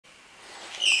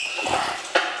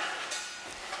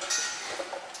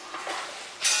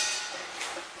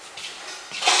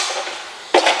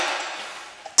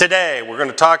Today, we're going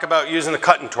to talk about using the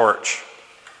cutting torch.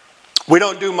 We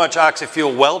don't do much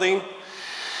oxy-fuel welding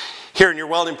here in your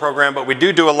welding program, but we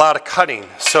do a lot of cutting.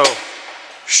 So,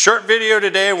 short video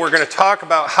today, we're going to talk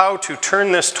about how to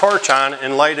turn this torch on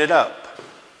and light it up.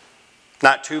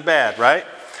 Not too bad, right?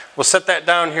 We'll set that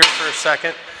down here for a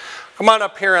second. Come on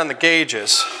up here on the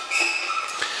gauges.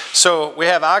 So, we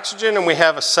have oxygen and we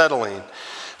have acetylene.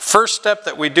 First step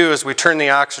that we do is we turn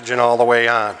the oxygen all the way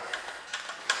on.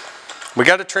 We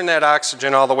got to turn that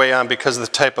oxygen all the way on because of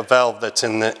the type of valve that's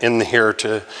in here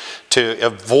to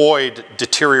avoid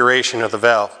deterioration of the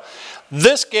valve.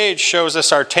 This gauge shows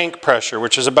us our tank pressure,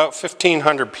 which is about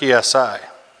 1500 psi.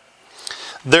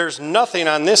 There's nothing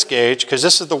on this gauge because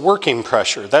this is the working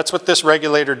pressure. That's what this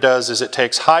regulator does, is it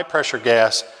takes high pressure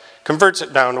gas, converts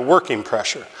it down to working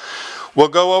pressure. We'll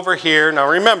go over here. Now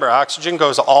remember, oxygen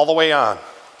goes all the way on.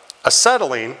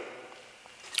 Acetylene,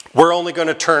 we're only going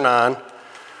to turn on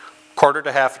quarter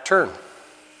to half a turn.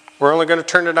 We're only going to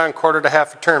turn it on quarter to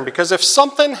half a turn because if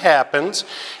something happens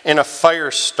and a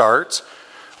fire starts,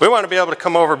 we want to be able to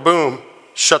come over, boom,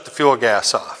 shut the fuel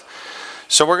gas off.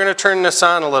 So we're going to turn this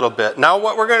on a little bit. Now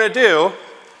what we're going to do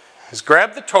is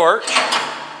grab the torch,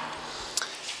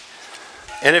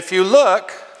 and if you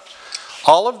look,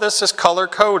 all of this is color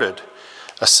coded.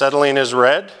 Acetylene is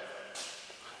red.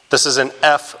 This is an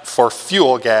F for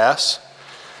fuel gas.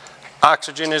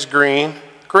 Oxygen is green.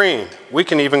 Green. We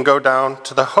can even go down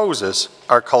to the hoses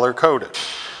are color coded.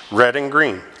 Red and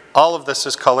green. All of this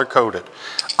is color coded.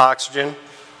 Oxygen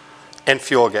and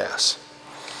fuel gas.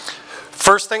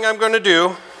 First thing I'm going to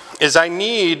do is I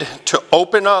need to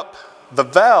open up the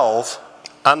valve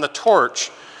on the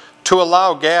torch to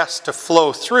allow gas to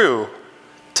flow through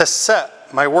to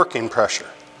set my working pressure.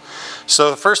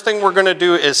 So the first thing we're going to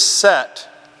do is set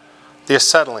the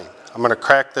acetylene. I'm going to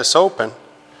crack this open.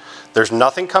 There's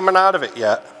nothing coming out of it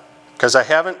yet because I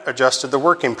haven't adjusted the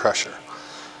working pressure.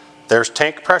 There's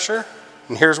tank pressure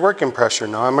and here's working pressure.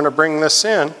 Now I'm going to bring this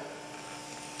in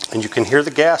and you can hear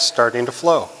the gas starting to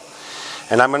flow.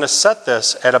 And I'm going to set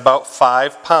this at about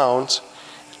 5 pounds,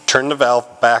 turn the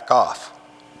valve back off.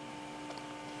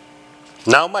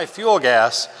 Now my fuel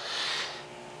gas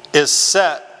is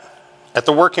set at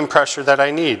the working pressure that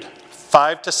I need,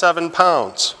 5 to 7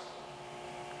 pounds.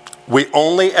 We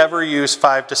only ever use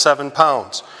 5 to 7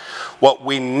 pounds. What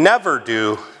we never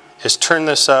do is turn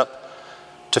this up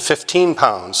to 15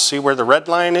 pounds. See where the red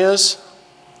line is?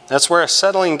 That's where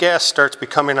acetylene gas starts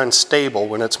becoming unstable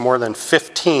when it's more than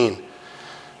 15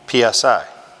 psi.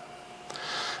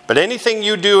 But anything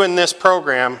you do in this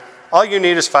program, all you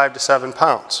need is 5 to 7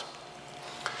 pounds.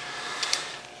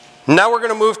 Now we're going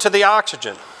to move to the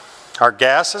oxygen. Our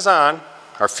gas is on,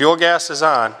 our fuel gas is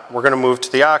on, we're going to move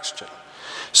to the oxygen.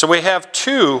 So we have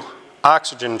 2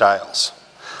 oxygen dials.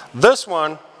 This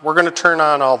one we're going to turn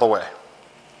on all the way.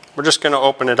 We're just going to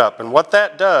open it up. And what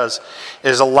that does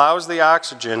is allows the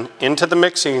oxygen into the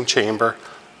mixing chamber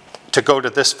to go to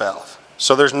this valve.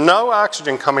 So there's no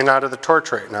oxygen coming out of the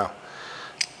torch right now.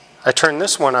 I turn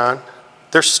this one on,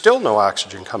 there's still no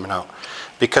oxygen coming out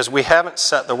because we haven't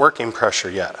set the working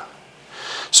pressure yet.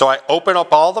 So I open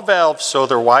up all the valves so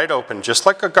they're wide open, just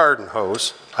like a garden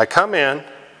hose. I come in,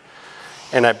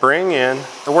 and I bring in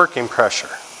the working pressure.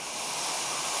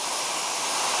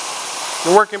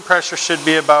 The working pressure should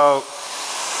be about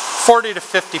 40 to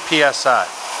 50 psi.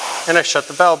 And I shut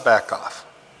the valve back off.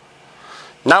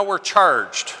 Now we're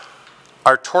charged.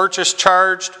 Our torch is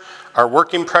charged. Our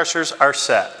working pressures are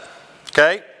set.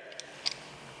 Okay?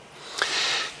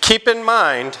 Keep in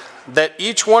mind that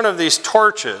each one of these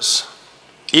torches,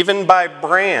 even by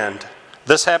brand,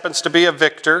 this happens to be a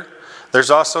Victor. There's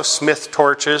also Smith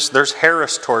torches, there's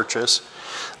Harris torches.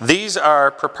 These are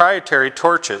proprietary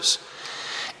torches.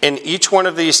 And each one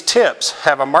of these tips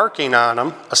have a marking on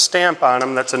them, a stamp on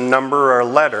them that's a number or a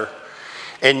letter.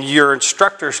 And your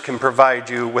instructors can provide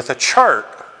you with a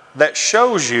chart that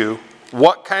shows you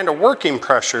what kind of working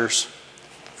pressures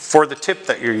for the tip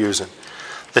that you're using.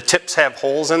 The tips have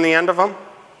holes in the end of them.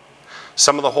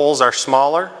 Some of the holes are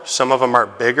smaller, some of them are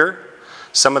bigger.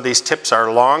 Some of these tips are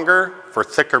longer for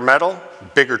thicker metal,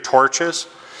 bigger torches.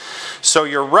 So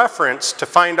your reference to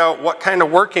find out what kind of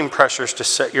working pressures to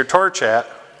set your torch at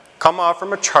come off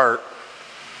from a chart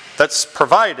that's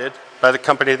provided by the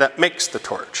company that makes the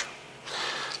torch.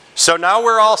 So now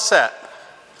we're all set.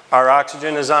 Our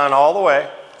oxygen is on all the way.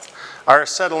 Our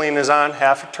acetylene is on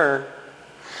half a turn.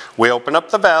 We open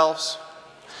up the valves.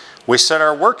 We set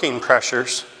our working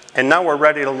pressures, and now we're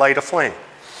ready to light a flame.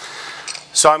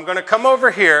 So I'm going to come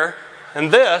over here,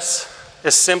 and this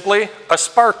is simply a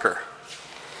sparker.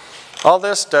 All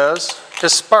this does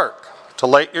is spark to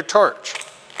light your torch.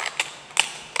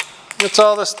 That's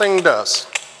all this thing does.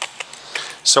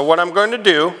 So what I'm going to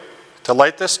do to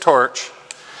light this torch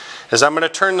is I'm going to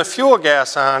turn the fuel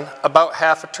gas on about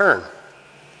half a turn.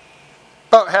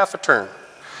 About half a turn.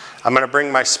 I'm going to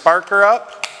bring my sparker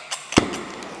up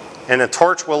and the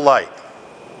torch will light.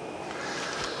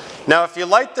 Now if you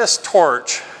light this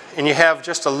torch and you have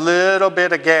just a little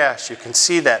bit of gas, you can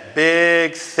see that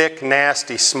big, thick,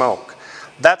 nasty smoke.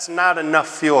 That's not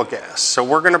enough fuel gas. So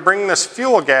we're going to bring this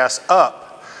fuel gas up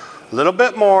a little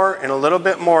bit more and a little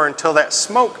bit more until that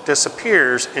smoke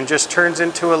disappears and just turns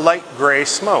into a light gray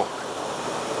smoke.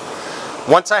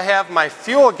 Once I have my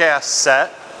fuel gas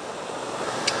set,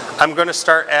 I'm going to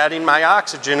start adding my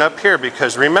oxygen up here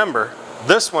because remember,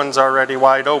 this one's already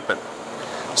wide open.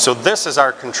 So this is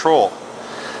our control.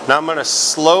 Now I'm going to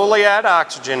slowly add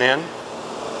oxygen in.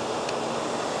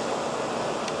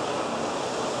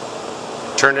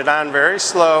 Turn it on very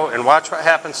slow and watch what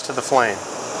happens to the flame.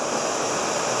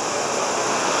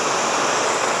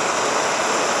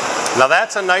 Now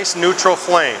that's a nice neutral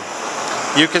flame.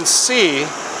 You can see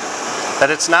that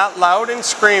it's not loud and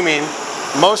screaming.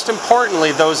 Most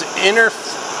importantly, those inner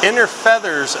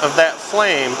feathers of that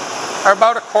flame are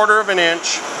about 1/4 of an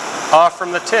inch off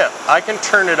from the tip. I can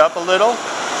turn it up a little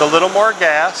more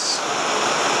gas,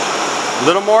 a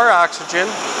little more oxygen,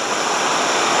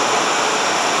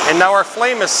 and now our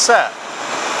flame is set.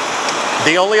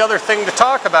 The only other thing to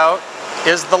talk about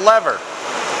is the lever.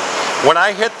 When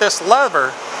I hit this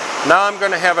lever, now I'm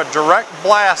going to have a direct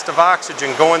blast of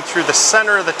oxygen going through the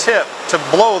center of the tip to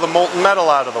blow the molten metal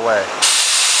out of the way.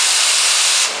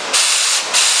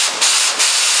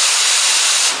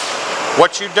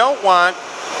 What you don't want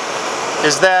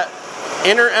is that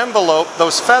inner envelope,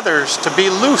 those feathers, to be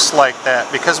loose like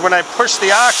that, because when I push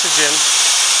the oxygen,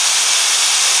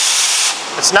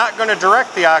 it's not going to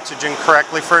direct the oxygen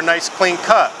correctly for a nice clean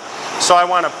cut. So I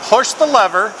want to push the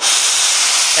lever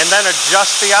and then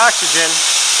adjust the oxygen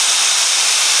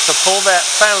to pull that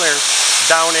feather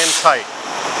down in tight.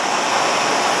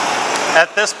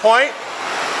 At this point,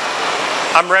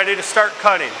 I'm ready to start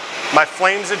cutting. My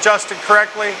flame's adjusted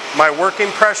correctly, my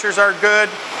working pressures are good,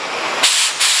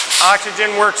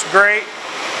 oxygen works great.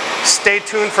 Stay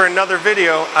tuned for another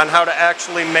video on how to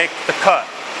actually make the cut.